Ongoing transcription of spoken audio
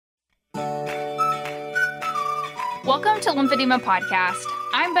Welcome to Lymphedema Podcast.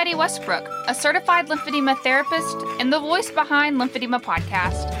 I'm Betty Westbrook, a certified lymphedema therapist and the voice behind Lymphedema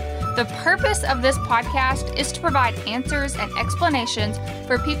Podcast. The purpose of this podcast is to provide answers and explanations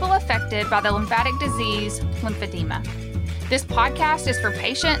for people affected by the lymphatic disease, lymphedema. This podcast is for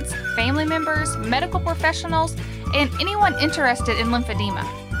patients, family members, medical professionals, and anyone interested in lymphedema.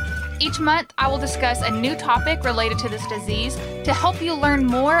 Each month, I will discuss a new topic related to this disease to help you learn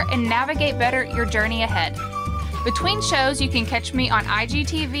more and navigate better your journey ahead. Between shows, you can catch me on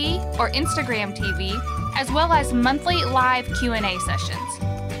IGTV or Instagram TV, as well as monthly live Q&A sessions.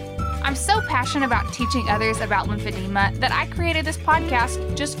 I'm so passionate about teaching others about lymphedema that I created this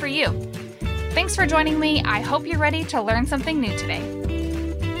podcast just for you. Thanks for joining me. I hope you're ready to learn something new today.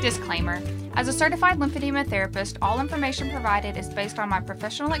 Disclaimer. As a certified lymphedema therapist, all information provided is based on my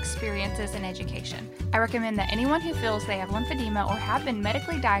professional experiences and education. I recommend that anyone who feels they have lymphedema or have been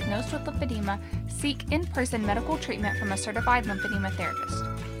medically diagnosed with lymphedema seek in-person medical treatment from a certified lymphedema therapist.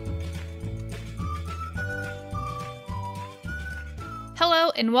 Hello,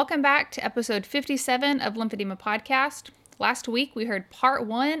 and welcome back to episode 57 of Lymphedema Podcast. Last week, we heard part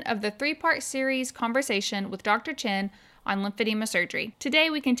 1 of the 3-part series conversation with Dr. Chen on lymphedema surgery.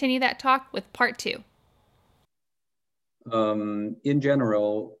 Today, we continue that talk with part 2. In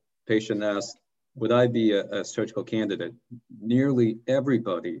general, patient asks, would I be a surgical candidate? Nearly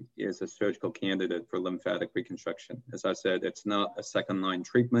everybody is a surgical candidate for lymphatic reconstruction. As I said, it's not a second-line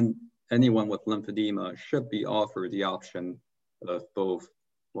treatment. Anyone with lymphedema should be offered the option of both,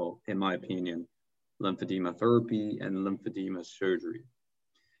 well, in my opinion, lymphedema therapy and lymphedema surgery.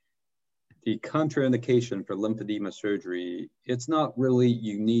 The contraindication for lymphedema surgery, it's not really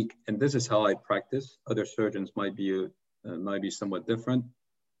unique, and this is how I practice. Other surgeons might be somewhat different,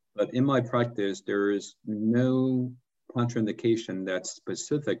 but in my practice, there is no contraindication that's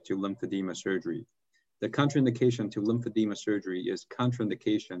specific to lymphedema surgery. The contraindication to lymphedema surgery is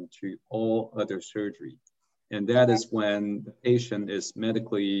contraindication to all other surgery, and that is when the patient is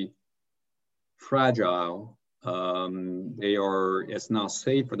medically fragile. It's not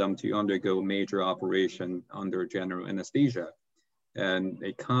safe for them to undergo major operation under general anesthesia. And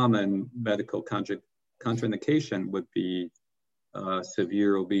a common medical contraindication would be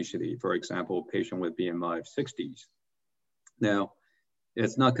severe obesity, for example, a patient with BMI of 60s. Now,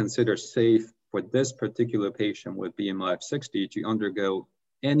 it's not considered safe for this particular patient with BMI of 60 to undergo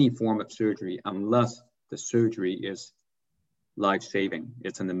any form of surgery unless the surgery is life-saving.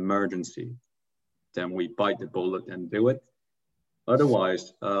 It's an emergency. Then we bite the bullet and do it.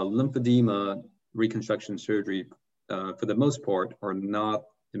 Otherwise, lymphedema reconstruction surgery, for the most part, are not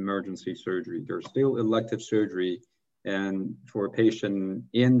emergency surgery. They're still elective surgery. And for a patient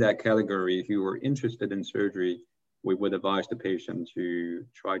in that category who are interested in surgery, we would advise the patient to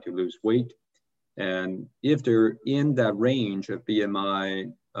try to lose weight. And if they're in that range of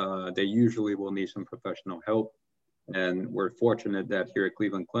BMI, they usually will need some professional help. And we're fortunate that here at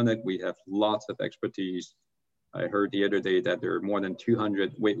Cleveland Clinic, we have lots of expertise. I heard the other day that there are more than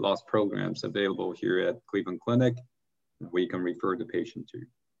 200 weight loss programs available here at Cleveland Clinic we can refer the patient to.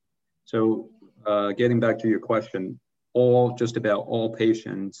 So getting back to your question, just about all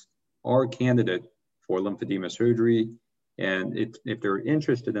patients are candidate for lymphedema surgery. And if they're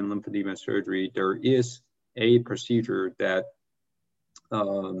interested in lymphedema surgery, there is a procedure that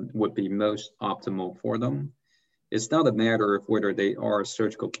would be most optimal for them. It's not a matter of whether they are a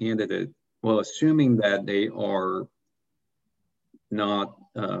surgical candidate. Well, assuming that they are not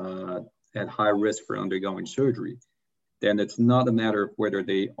at high risk for undergoing surgery, then it's not a matter of whether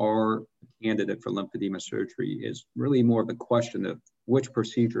they are a candidate for lymphedema surgery. It's really more of a question of which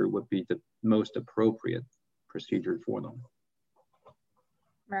procedure would be the most appropriate procedure for them.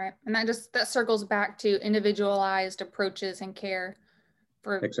 Right, and that circles back to individualized approaches and care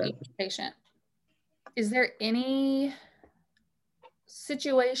for each patient. Is there any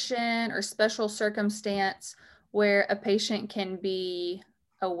situation or special circumstance where a patient can be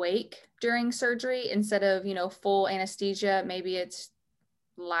awake during surgery instead of, full anesthesia? Maybe it's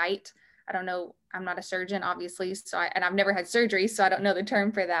light. I don't know. I'm not a surgeon, obviously, and I've never had surgery, so I don't know the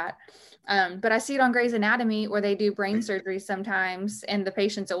term for that. But I see it on Grey's Anatomy where they do brain surgery sometimes and the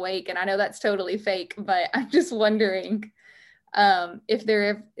patient's awake, and I know that's totally fake, but I'm just wondering if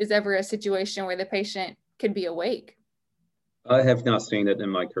there is ever a situation where the patient could be awake. I have not seen it in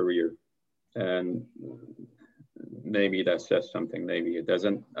my career, and maybe that says something, maybe it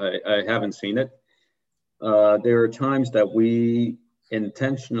doesn't. I haven't seen it. There are times that we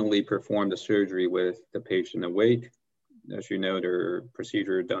intentionally perform the surgery with the patient awake. As you know, their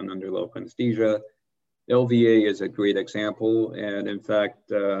procedure done under local anesthesia. LVA is a great example, and in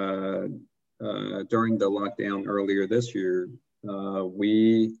fact, during the lockdown earlier this year,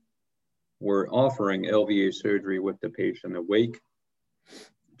 we were offering LVA surgery with the patient awake,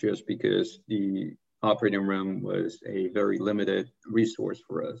 just because the operating room was a very limited resource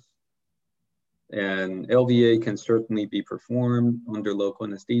for us. And LVA can certainly be performed under local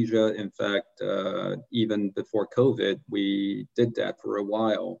anesthesia. In fact, even before COVID, we did that for a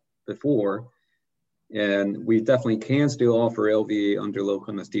while before. And we definitely can still offer LVA under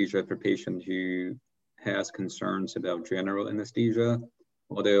local anesthesia for patients who has concerns about general anesthesia.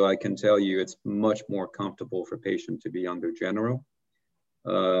 Although I can tell you it's much more comfortable for patients to be under general.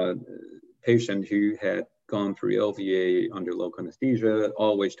 Patient who had gone through LVA under local anesthesia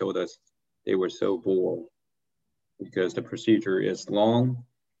always told us they were so bored because the procedure is long,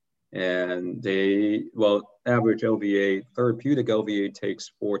 and average LVA, therapeutic LVA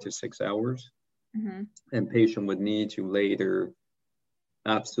takes 4 to 6 hours, and patient would need to later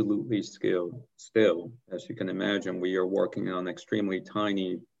absolutely still, as you can imagine, we are working on extremely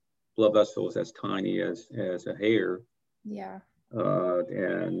tiny blood vessels, as tiny as a hair. Yeah.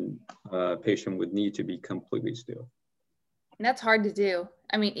 And patient would need to be completely still. And that's hard to do.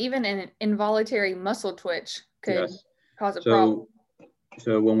 I mean, even an involuntary muscle twitch could cause a problem.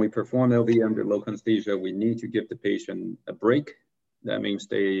 So when we perform LV under local anesthesia, we need to give the patient a break. That means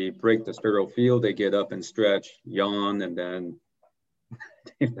they break the sterile field, they get up and stretch, yawn, and then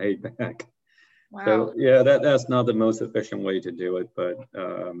they lay back. Wow. So yeah, that's not the most efficient way to do it, but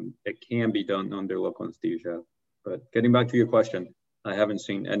it can be done under local anesthesia. But getting back to your question, I haven't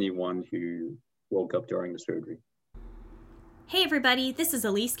seen anyone who woke up during the surgery. Hey everybody, this is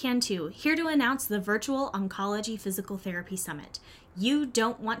Elise Cantu, here to announce the Virtual Oncology Physical Therapy Summit. You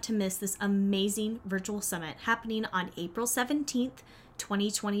don't want to miss this amazing virtual summit happening on April 17th,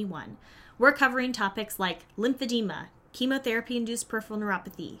 2021. We're covering topics like lymphedema, chemotherapy-induced peripheral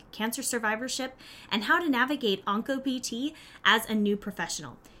neuropathy, cancer survivorship, and how to navigate OncoPT as a new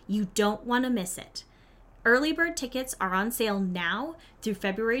professional. You don't want to miss it. Early bird tickets are on sale now through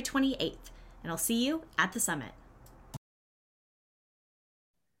February 28th, and I'll see you at the summit.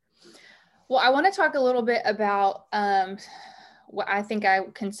 Well, I want to talk a little bit about what I think I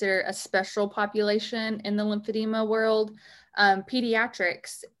consider a special population in the lymphedema world,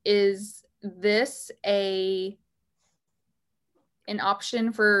 pediatrics. Is this an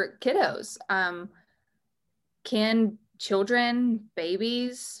option for kiddos? Can children,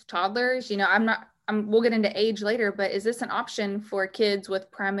 babies, toddlers, we'll get into age later, but is this an option for kids with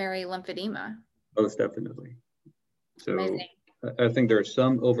primary lymphedema? Most definitely. So amazing. I think there are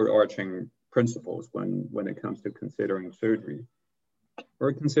some overarching principles when it comes to considering surgery.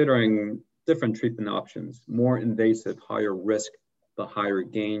 We're considering different treatment options, more invasive, higher risk, but higher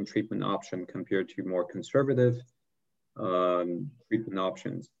gain treatment option compared to more conservative treatment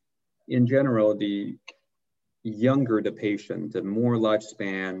options. In general, the younger the patient, the more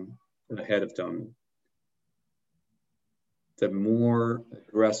lifespan ahead of them, the more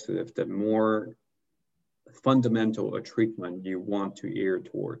aggressive, the more fundamental a treatment you want to err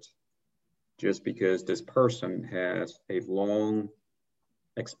towards, just because this person has a long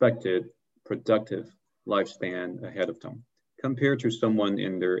expected productive lifespan ahead of them compared to someone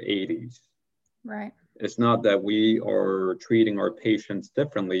in their 80s. Right. It's not that we are treating our patients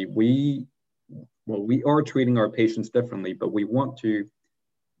differently. We are treating our patients differently, but we want to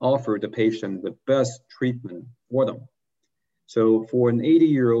offer the patient the best treatment for them. So for an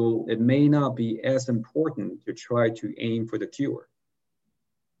 80-year-old, it may not be as important to try to aim for the cure.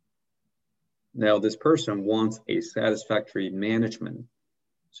 Now, this person wants a satisfactory management.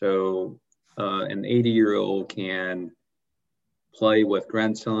 So an 80-year-old can play with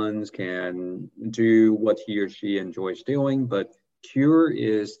grandsons, can do what he or she enjoys doing, but cure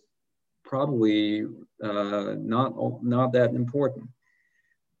is probably not that important.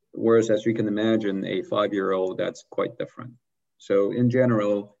 Whereas, as you can imagine, a 5-year-old, that's quite different. So in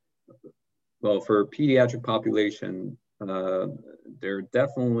general, well, for pediatric population, they're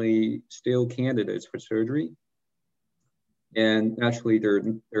definitely still candidates for surgery. And actually,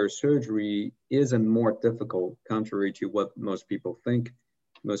 their surgery isn't more difficult, contrary to what most people think.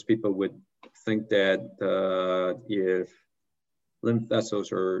 Most people would think that if lymph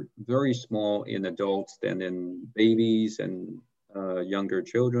vessels are very small in adults than in babies and younger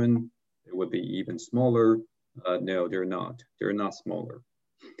children, it would be even smaller. No, they're not. They're not smaller.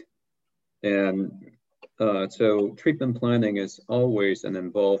 And so treatment planning is always an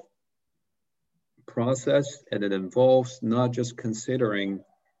involved process, and it involves not just considering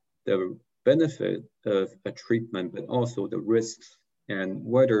the benefit of a treatment, but also the risks and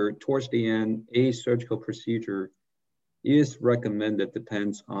whether towards the end a surgical procedure is recommended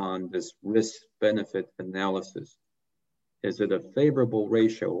depends on this risk-benefit analysis. Is it a favorable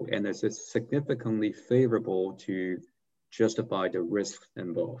ratio, and is it significantly favorable to justify the risks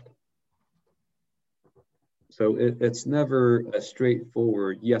involved? So it's never a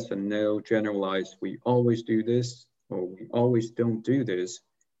straightforward yes and no, generalized, we always do this, or we always don't do this.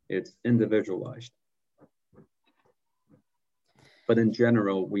 It's individualized. But in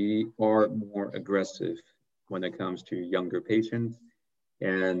general, we are more aggressive when it comes to younger patients,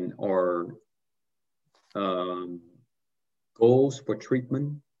 and our goals for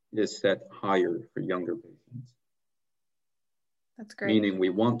treatment is set higher for younger patients. That's great. Meaning we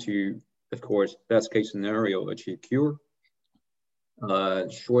want to, of course, best case scenario, achieve cure.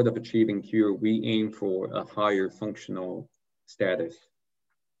 Short of achieving cure, we aim for a higher functional status.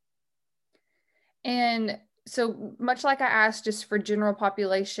 And so much like I asked just for general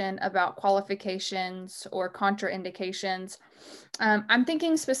population about qualifications or contraindications, I'm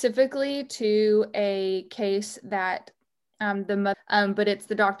thinking specifically to a case that but it's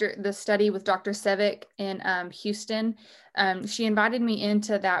the study with Dr. Sevick in Houston. She invited me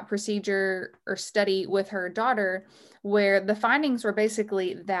into that procedure or study with her daughter, where the findings were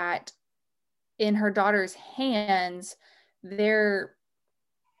basically that in her daughter's hands, there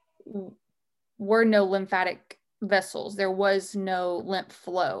were no lymphatic vessels. There was no lymph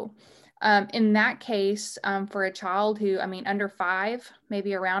flow. In that case, for a child who, under 5,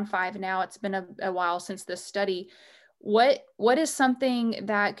 maybe around 5 now, it's been a while since this study, what is something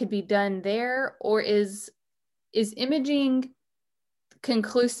that could be done there? Or is imaging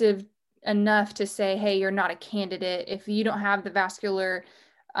conclusive enough to say, hey, you're not a candidate if you don't have the vascular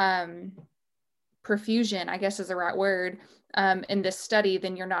perfusion, I guess is the right word, in this study,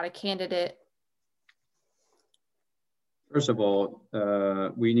 then you're not a candidate? First of all,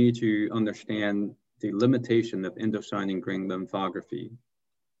 we need to understand the limitation of indocyanine grain lymphography.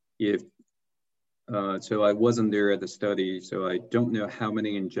 So I wasn't there at the study, so I don't know how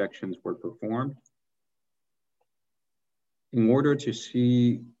many injections were performed. In order to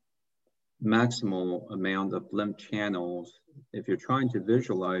see maximal amount of lymph channels, if you're trying to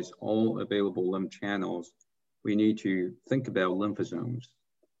visualize all available lymph channels, we need to think about lymphosomes.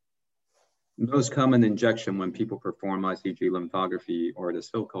 Most common injection when people perform ICG lymphography are the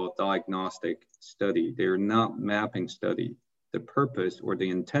so-called diagnostic study. They're not mapping study. The purpose or the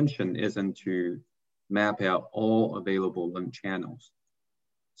intention isn't to map out all available lymph channels.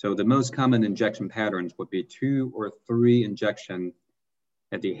 So the most common injection patterns would be 2 or 3 injections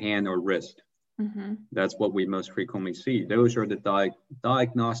at the hand or wrist. Mm-hmm. That's what we most frequently see. Those are the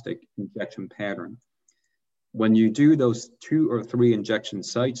diagnostic injection pattern. When you do those 2 or 3 injection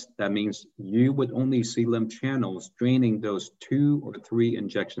sites, that means you would only see lymph channels draining those 2 or 3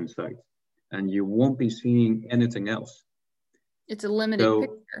 injection sites, and you won't be seeing anything else. It's a limited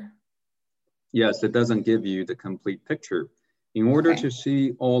picture. Yes, it doesn't give you the complete picture. In order to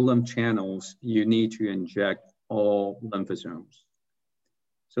see all lymph channels, you need to inject all lymphosomes.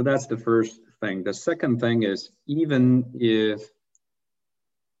 So that's the first thing. The second thing is, even if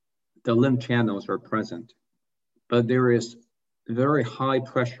the lymph channels are present, but there is very high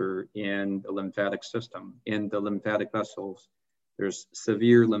pressure in the lymphatic system, in the lymphatic vessels, there's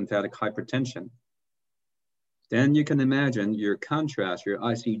severe lymphatic hypertension, then you can imagine your contrast, your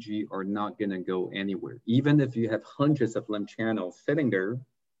ICG are not gonna go anywhere. Even if you have hundreds of lymph channels sitting there,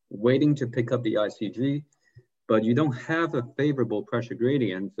 waiting to pick up the ICG, but you don't have a favorable pressure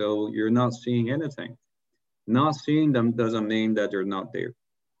gradient, so you're not seeing anything. Not seeing them doesn't mean that they're not there.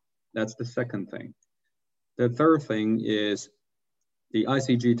 That's the second thing. The third thing is the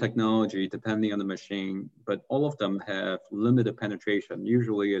ICG technology, depending on the machine, but all of them have limited penetration.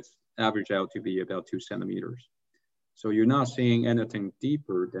 Usually it's averaged out to be about 2 centimeters. So you're not seeing anything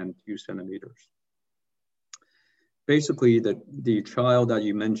deeper than 2 centimeters. Basically, the child that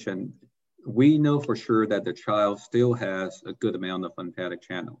you mentioned, we know for sure that the child still has a good amount of lymphatic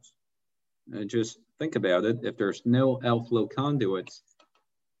channels. Just think about it. If there's no outflow conduits,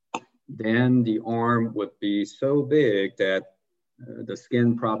 then the arm would be so big that the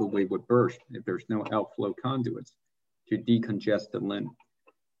skin probably would burst if there's no outflow conduits to decongest the lymph.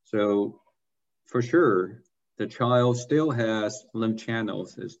 So for sure, the child still has lymph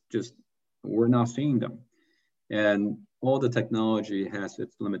channels. It's just, we're not seeing them. And all the technology has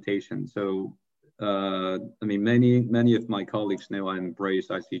its limitations. So, many of my colleagues know I embrace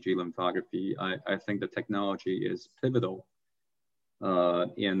ICG lymphography. I think the technology is pivotal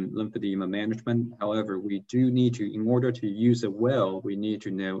in lymphedema management. However, we do need to, in order to use it well, we need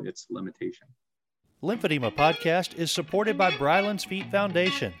to know its limitation. Lymphedema Podcast is supported by Bryland's Feet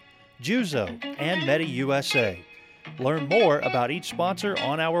Foundation, Juzo, and MediUSA. Learn more about each sponsor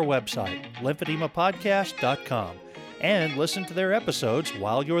on our website, lymphedemapodcast.com, and listen to their episodes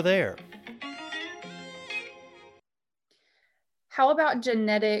while you're there. How about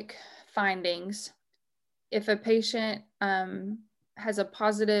genetic findings? If a patient has a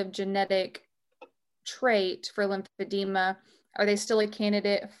positive genetic trait for lymphedema, are they still a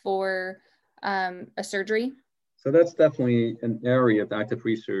candidate for a surgery? So that's definitely an area of active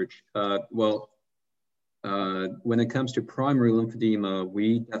research. When it comes to primary lymphedema,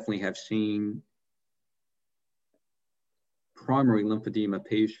 we definitely have seen primary lymphedema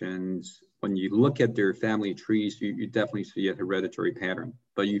patients, when you look at their family trees, you definitely see a hereditary pattern.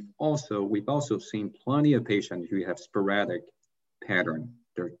 But we've also seen plenty of patients who have sporadic pattern.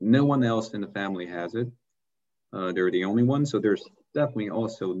 No one else in the family has it. They're the only one. So there's definitely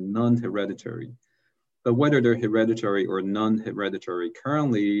also non-hereditary. But whether they're hereditary or non-hereditary,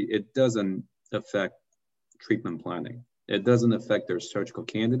 currently it doesn't affect treatment planning. It doesn't affect their surgical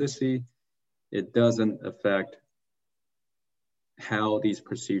candidacy. It doesn't affect how these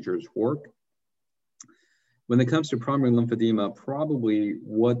procedures work. When it comes to primary lymphedema, probably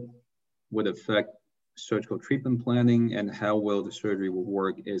what would affect surgical treatment planning and how well the surgery will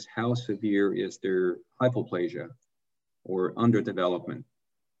work is how severe is their hypoplasia or underdevelopment.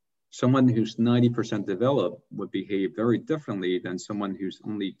 Someone who's 90% developed would behave very differently than someone who's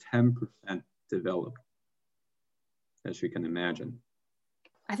only 10% developed, as you can imagine.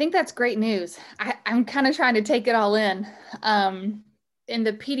 I think that's great news. I'm kind of trying to take it all in. In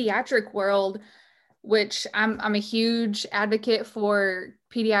the pediatric world, which I'm a huge advocate for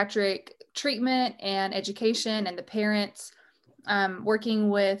pediatric treatment and education and the parents, working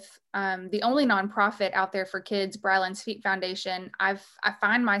with the only nonprofit out there for kids, Bryland's Feet Foundation. I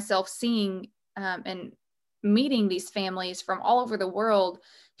find myself seeing and meeting these families from all over the world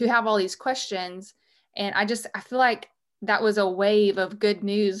who have all these questions. And I feel like that was a wave of good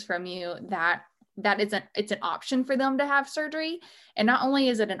news from you that it's an option for them to have surgery. And not only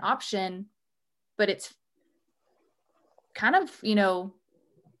is it an option, but it's kind of,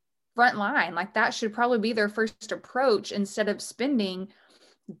 front line. Like that should probably be their first approach instead of spending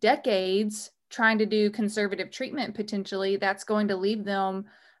decades trying to do conservative treatment. Potentially that's going to leave them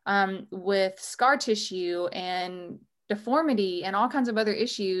with scar tissue and deformity and all kinds of other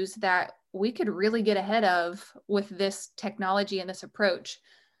issues that we could really get ahead of with this technology and this approach.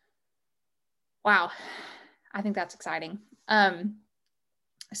 Wow. I think that's exciting.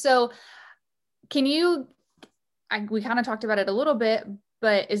 So we kind of talked about it a little bit,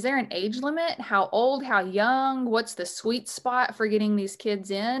 but is there an age limit? How old, how young, what's the sweet spot for getting these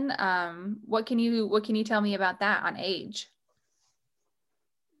kids in? What can you tell me about that on age?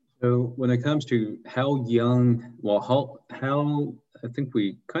 So when it comes to how young, how I think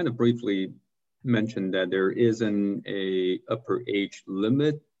we kind of briefly mentioned that there isn't a upper age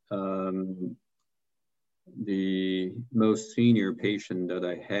limit. The most senior patient that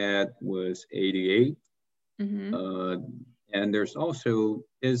I had was 88. Mm-hmm. And there's also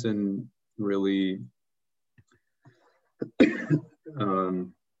isn't really a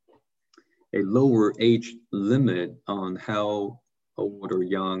lower age limit on how old or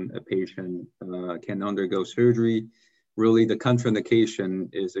young a patient can undergo surgery. Really, the contraindication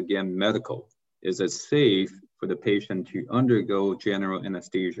is, again, medical. Is it safe for the patient to undergo general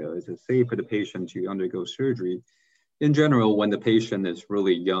anesthesia? Is it safe for the patient to undergo surgery? In general, when the patient is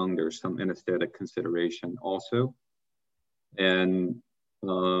really young, there's some anesthetic consideration also. And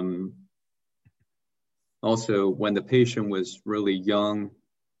also, when the patient was really young,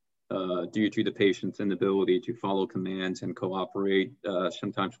 due to the patient's inability to follow commands and cooperate,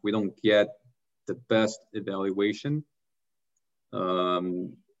 sometimes we don't get the best evaluation.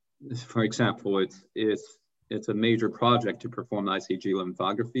 For example, it's a major project to perform ICG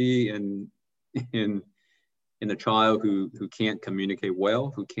lymphography in a child who can't communicate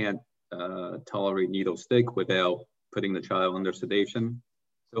well, who can't tolerate needle stick without putting the child under sedation.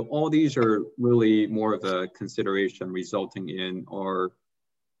 So all these are really more of a consideration resulting in or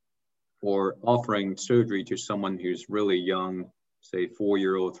offering surgery to someone who's really young, say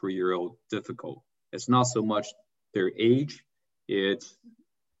 4-year-old, 3-year-old, difficult. It's not so much their age, it's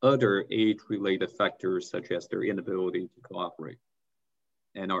other age-related factors such as their inability to cooperate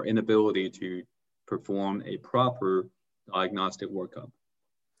and our inability to perform a proper diagnostic workup.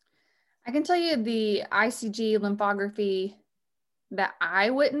 I can tell you the ICG lymphography that I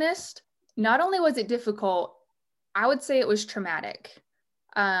witnessed, not only was it difficult, I would say it was traumatic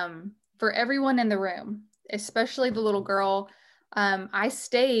for everyone in the room, especially the little girl. I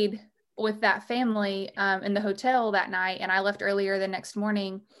stayed with that family in the hotel that night, and I left earlier the next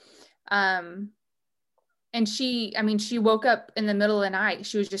morning. And she woke up in the middle of the night.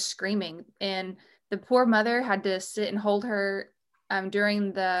 She was just screaming, and the poor mother had to sit and hold her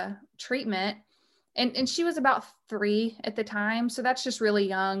during the treatment. And she was about 3 at the time. So that's just really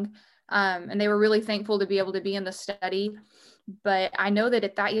young. And they were really thankful to be able to be in the study. But I know that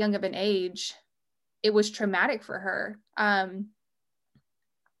at that young of an age, it was traumatic for her. I'm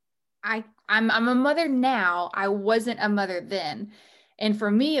a mother now. I wasn't a mother then. And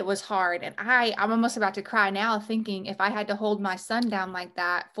for me, it was hard. And I'm almost about to cry now thinking if I had to hold my son down like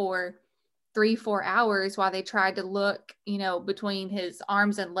that for 3-4 hours while they tried to look, between his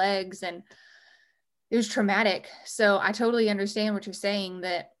arms and legs, and it was traumatic. So I totally understand what you're saying,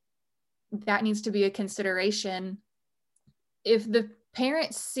 that needs to be a consideration. If the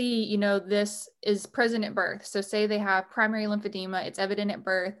parents see, this is present at birth. So say they have primary lymphedema, it's evident at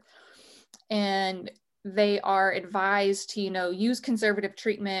birth, and they are advised to, use conservative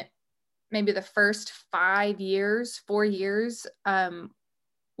treatment, maybe the first 4 years.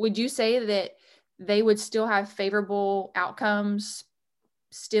 Would you say that they would still have favorable outcomes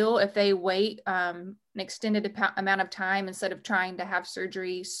still if they wait an extended amount of time instead of trying to have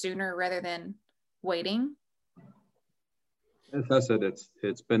surgery sooner rather than waiting? As I said,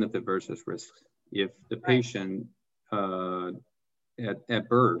 it's benefit versus risks. If the patient at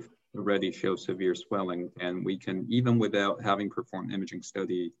birth already shows severe swelling, and we can, even without having performed imaging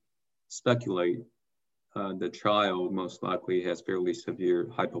study, speculate the child most likely has fairly severe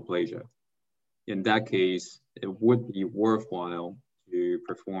hypoplasia. In that case, it would be worthwhile to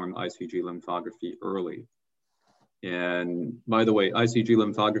perform ICG lymphography early. And by the way, ICG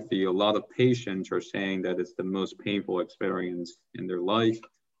lymphography, a lot of patients are saying that it's the most painful experience in their life.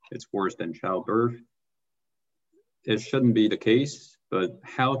 It's worse than childbirth. It shouldn't be the case, but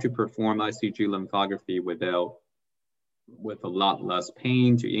how to perform ICG lymphography with a lot less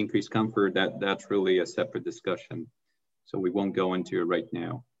pain to increase comfort, that's really a separate discussion. So we won't go into it right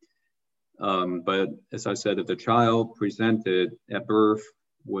now. But as I said, if the child presented at birth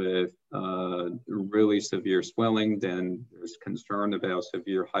with really severe swelling, then there's concern about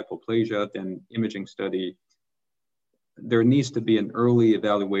severe hypoplasia, then imaging study, there needs to be an early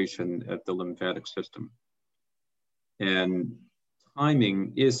evaluation of the lymphatic system. And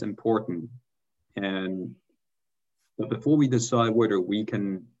timing is important. But before we decide whether we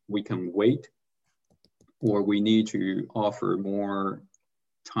can wait or we need to offer more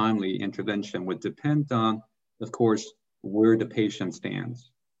timely intervention would depend on, of course, where the patient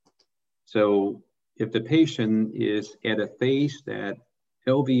stands. So if the patient is at a phase that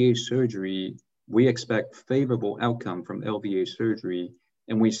LVA surgery, we expect favorable outcome from LVA surgery,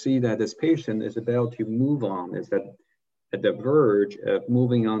 and we see that this patient is about to move on, is at the verge of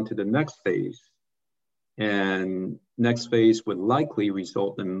moving on to the next phase, and next phase would likely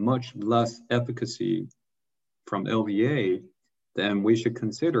result in much less efficacy from LVA, then we should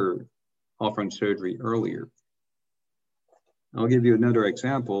consider offering surgery earlier. I'll give you another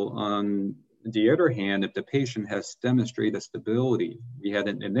example. On the other hand, if the patient has demonstrated stability, we had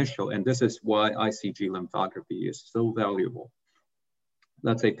an initial, and this is why ICG lymphography is so valuable.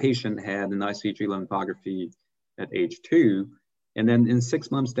 Let's say patient had an ICG lymphography at age 2, and then in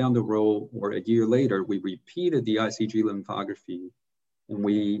 6 months down the road or a year later, we repeated the ICG lymphography and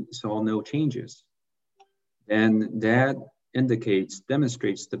we saw no changes. Then that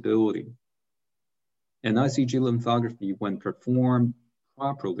demonstrates stability. And ICG lymphography, when performed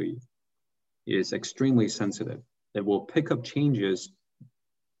properly, is extremely sensitive. It will pick up changes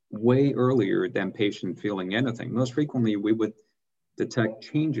way earlier than patient feeling anything. Most frequently, we would detect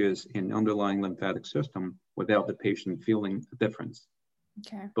changes in underlying lymphatic system without the patient feeling a difference.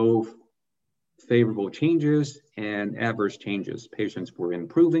 Okay. Both favorable changes and adverse changes. Patients were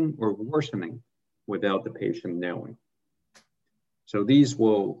improving or worsening without the patient knowing. So these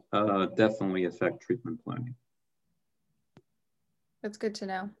will definitely affect treatment planning. That's good to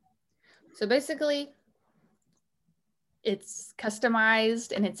know. So basically, it's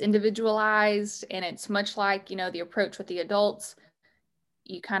customized and it's individualized, and it's much like, the approach with the adults.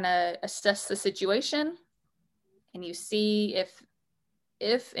 You kind of assess the situation and you see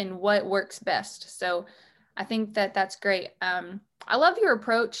if and what works best. So I think that that's great. I love your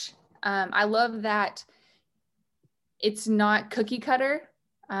approach. I love that it's not cookie cutter.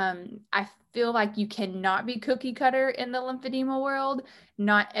 I feel like you cannot be cookie cutter in the lymphedema world.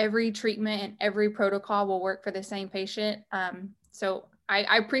 Not every treatment and every protocol will work for the same patient. So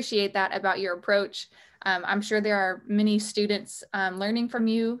I appreciate that about your approach. I'm sure there are many students learning from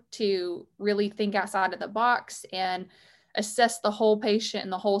you to really think outside of the box and assess the whole patient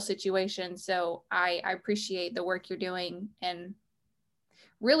and the whole situation. So I appreciate the work you're doing. And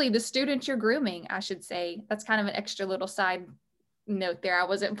really the students you're grooming, I should say. That's kind of an extra little side note there. I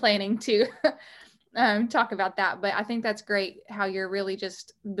wasn't planning to talk about that, but I think that's great how you're really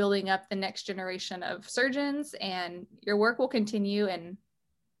just building up the next generation of surgeons, and your work will continue, and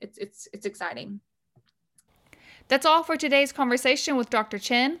it's exciting. That's all for today's conversation with Dr.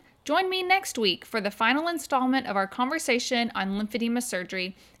 Chen. Join me next week for the final installment of our conversation on lymphedema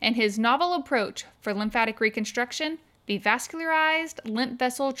surgery and his novel approach for lymphatic reconstruction, devascularized lymph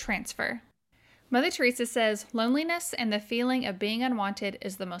vessel transfer. Mother Teresa says, loneliness and the feeling of being unwanted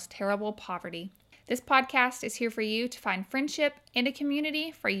is the most terrible poverty. This podcast is here for you to find friendship and a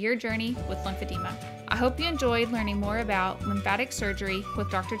community for your journey with lymphedema. I hope you enjoyed learning more about lymphatic surgery with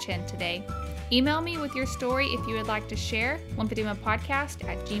Dr. Chen today. Email me with your story if you would like to share,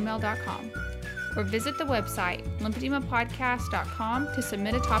 lymphedemapodcast@gmail.com. Or visit the website, lymphedemapodcast.com, to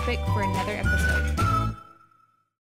submit a topic for another episode.